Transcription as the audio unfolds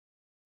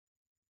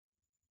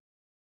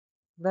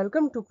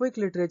Welcome to Quick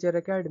Literature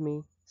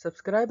Academy.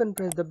 Subscribe and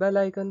press the bell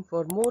icon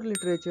for more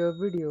literature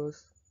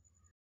videos.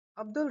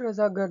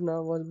 Abdulrazak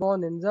Gurnah was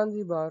born in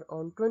Zanzibar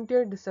on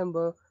 20th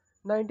December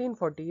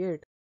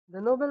 1948.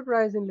 The Nobel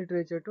Prize in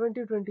Literature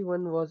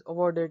 2021 was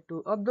awarded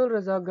to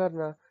Abdulrazak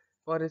Gurnah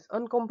for his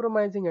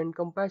uncompromising and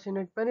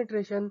compassionate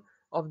penetration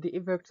of the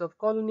effects of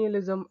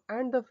colonialism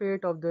and the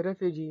fate of the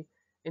refugee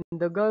in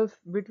the gulf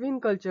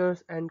between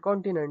cultures and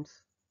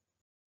continents.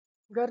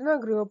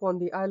 Gurnah grew up on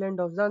the island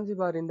of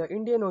Zanzibar in the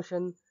Indian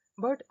Ocean,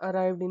 but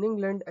arrived in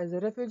England as a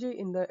refugee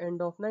in the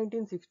end of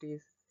 1960s.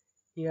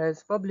 He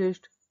has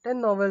published 10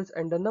 novels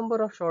and a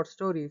number of short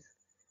stories.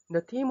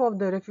 The theme of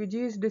the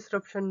refugees'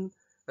 disruption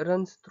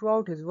runs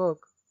throughout his work.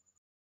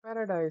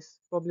 Paradise,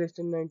 published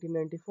in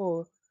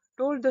 1994,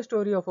 told the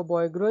story of a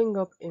boy growing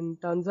up in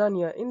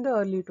Tanzania in the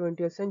early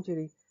 20th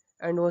century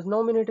and was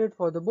nominated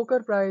for the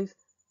Booker Prize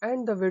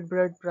and the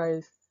Whitbread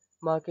Prize,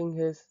 marking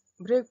his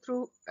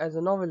breakthrough as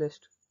a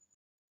novelist.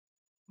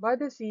 By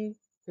the Sea,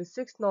 his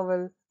sixth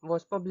novel,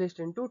 was published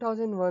in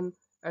 2001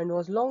 and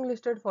was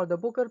longlisted for the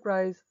Booker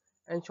Prize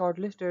and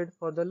shortlisted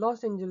for the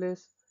Los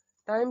Angeles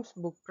Times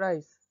Book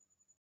Prize.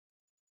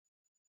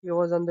 He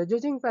was on the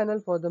judging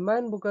panel for the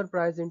Man Booker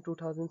Prize in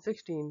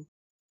 2016.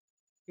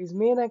 His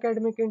main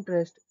academic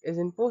interest is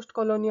in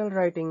post-colonial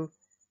writing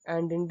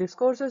and in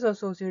discourses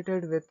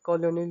associated with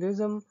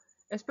colonialism,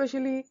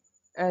 especially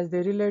as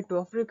they relate to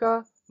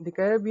Africa, the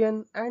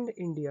Caribbean, and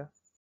India.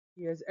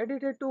 He has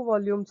edited 2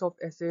 volumes of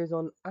essays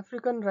on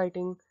African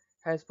writing,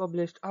 has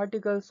published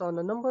articles on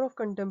a number of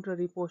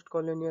contemporary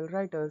post-colonial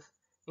writers,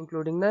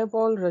 including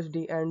Naipaul,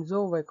 Rushdie, and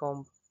Zoe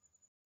Wycombe.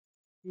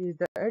 He is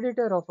the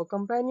editor of a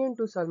companion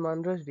to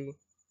Salman Rushdie.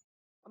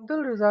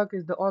 Abdul Razak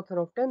is the author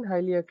of 10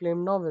 highly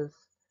acclaimed novels: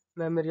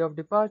 Memory of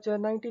Departure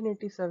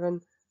 (1987),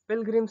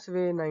 Pilgrim's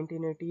Way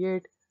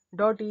 (1988),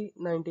 Doughty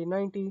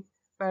 (1990),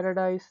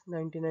 Paradise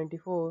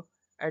 (1994),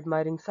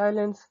 Admiring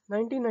Silence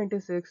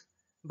 (1996),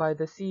 By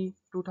the Sea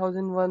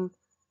 (2001),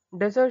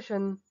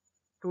 Desertion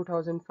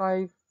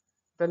 (2005),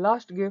 The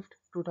Last Gift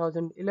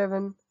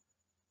 (2011),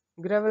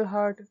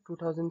 Gravelheart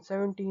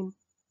 (2017),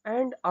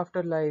 and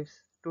Afterlives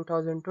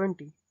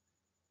 (2020).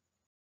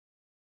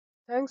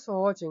 Thanks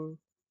for watching.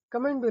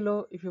 Comment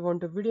below if you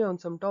want a video on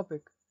some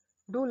topic.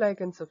 Do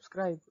like and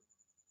subscribe.